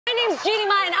My name's Jeannie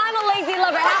and I'm a lazy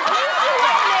lover. Now,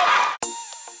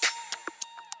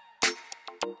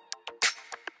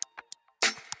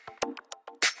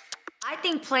 I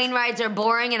think plane rides are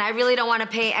boring and I really don't want to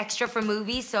pay extra for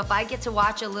movies, so if I get to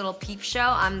watch a little peep show,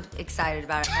 I'm excited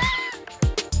about it.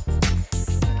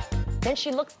 Then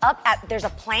she looks up at, there's a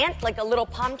plant, like a little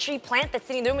palm tree plant that's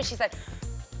sitting in the room, and she said,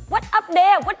 "What up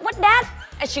there? What that?"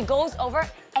 And she goes over,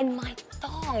 and my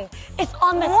thong is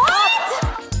on the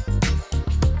top.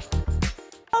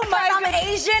 Oh my God. I'm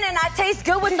Asian and I taste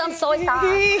good with some soy sauce.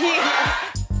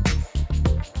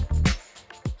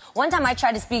 One time I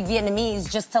tried to speak Vietnamese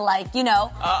just to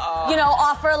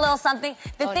offer a little something.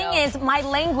 The thing is, my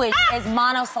language is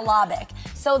monosyllabic,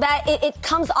 so that it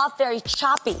comes off very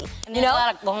choppy. And you know, a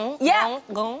lot of gong, gong,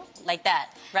 gong, like that,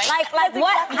 right? Like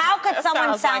what? How could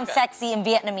someone sound sexy in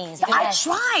Vietnamese? Yes.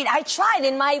 I tried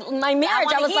in my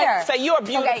marriage. I was like, say you're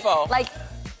beautiful. Okay, like,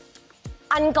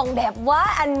 anh còn đẹp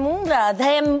quá, anh muốn rờ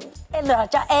thêm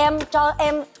cho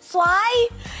em xoái.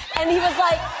 And he was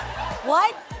like,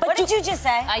 what? But what did you just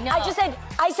say? I know.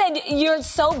 I said, you're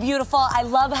so beautiful. I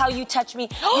love how you touch me.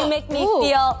 You make me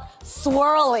feel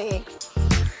swirly.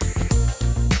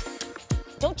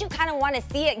 Don't you kind of want to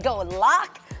see it go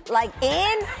lock, like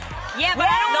in? Yeah, but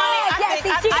I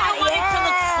don't want it to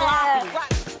look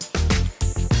sloppy.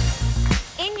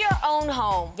 In your own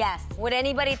home, yes. Would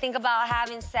anybody think about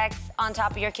having sex on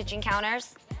top of your kitchen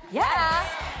counters? Yeah.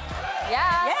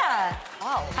 Yeah.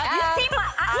 Oh, Have you seen my...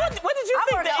 What did you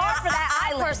think?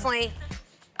 I personally,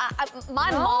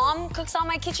 my mom cooks on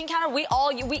my kitchen counter. We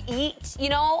eat,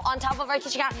 on top of our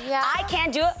kitchen counter. Yeah. I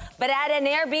can't do it, but at an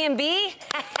Airbnb,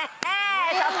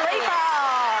 it's a free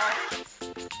fall.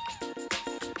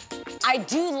 I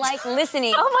do like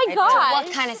listening. Oh my God. To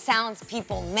what kind of sounds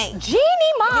people make. Jeannie,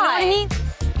 You know what I mean?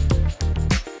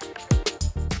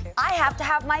 I have to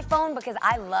have my phone because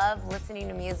I love listening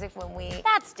to music when we...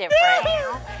 That's different.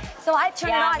 So I turn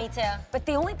it on. me too. But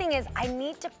the only thing is, I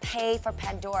need to pay for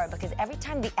Pandora because every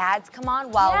time the ads come on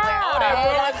while we're...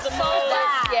 that's the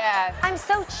most. Yeah. I'm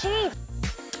so cheap.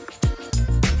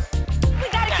 We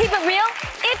gotta keep it real.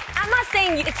 I'm not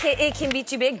saying it can be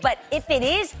too big, but if it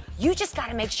is, you just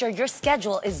gotta make sure your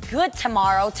schedule is good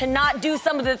tomorrow to not do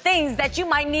some of the things that you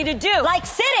might need to do. Like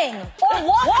sitting or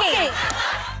walking.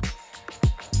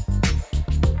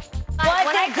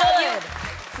 Was it good?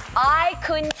 I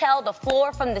couldn't tell the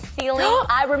floor from the ceiling.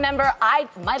 I remember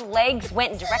my legs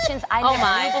went in directions I never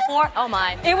knew before. Oh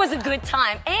my. It was a good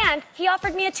time. And he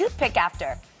offered me a toothpick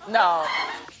after. No.